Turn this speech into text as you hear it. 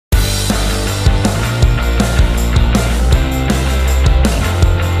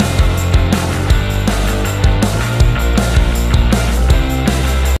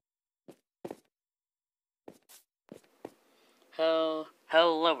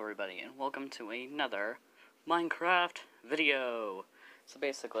Hello everybody, and welcome to another Minecraft video. So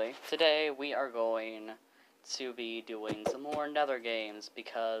basically, today we are going to be doing some more Nether games,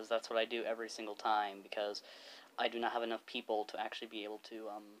 because that's what I do every single time, because I do not have enough people to actually be able to,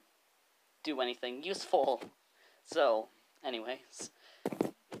 do anything useful. So, anyways,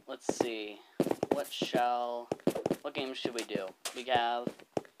 let's see, what games should we do? We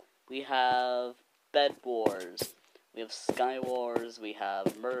have Bed Wars. We have Sky Wars, we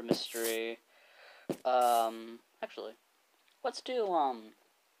have Murder Mystery, actually, let's do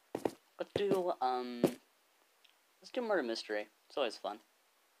Murder Mystery. It's always fun.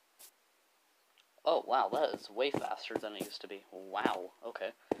 Oh, wow, that is way faster than it used to be. Wow, okay.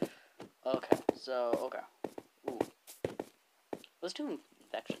 Okay, so, Ooh. Let's do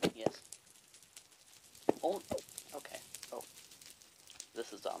Infection, yes. Oh, okay, oh.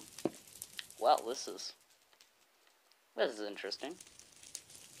 This is, well, this is interesting.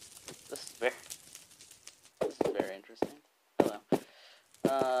 This is very interesting. Hello.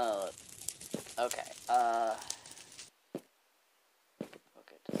 Okay,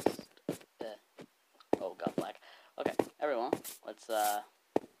 okay, oh, got black. Okay, everyone, let's,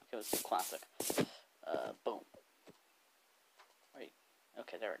 give us some classic. Boom. Right,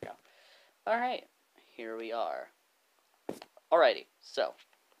 okay, there we go. Alright, here we are. Alrighty, so,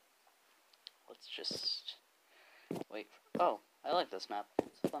 let's just wait. Oh, I like this map.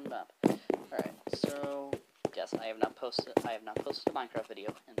 It's a fun map. Alright, so yes, I have not posted a Minecraft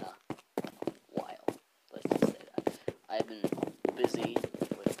video in a while. Let's just say that. I've been busy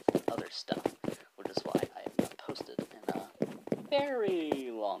with other stuff, which is why I have not posted in a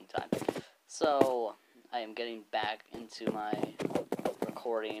very long time. So I am getting back into my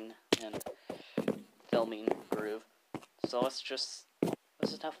recording and filming groove. So let's just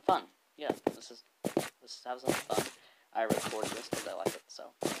have fun. Yeah, let's have some fun. I record this because I like it,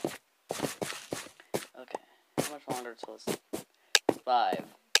 so. Okay, how much longer till it's 5,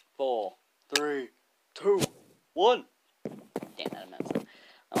 4, 3, 2, 1. Damn, that immense.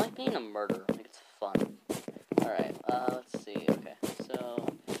 I like being a murderer. I think it's fun. Alright, let's see. Okay, so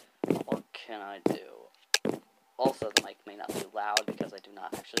what can I do? Also, the mic may not be loud because I do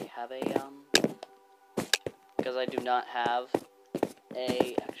not actually have a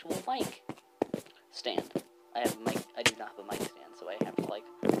actual mic stand. I do not have a mic stand, so I have to, like,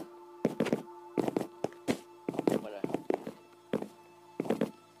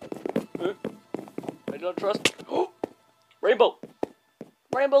 I don't trust. Oh! Rainbow!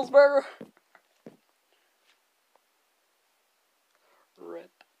 Rainbow's murder!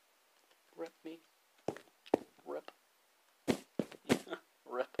 Rip. Rip me. Rip.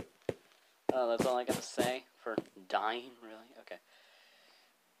 Rip. Oh, that's all I gotta say for dying, really? Okay.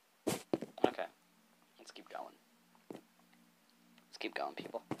 Okay. Let's keep going. Let's keep going,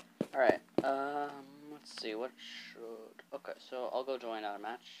 people. Alright, let's see, what should... Okay, so I'll go join our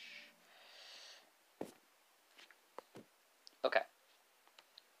match. Okay.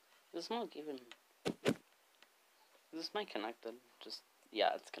 Is this mic even... Is this mic connected? Just...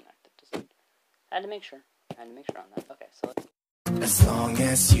 Yeah, it's connected. Just... Had to make sure on that. Okay, so let's... As long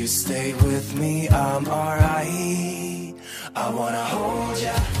as you stay with me, I'm alright. I wanna hold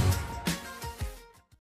ya.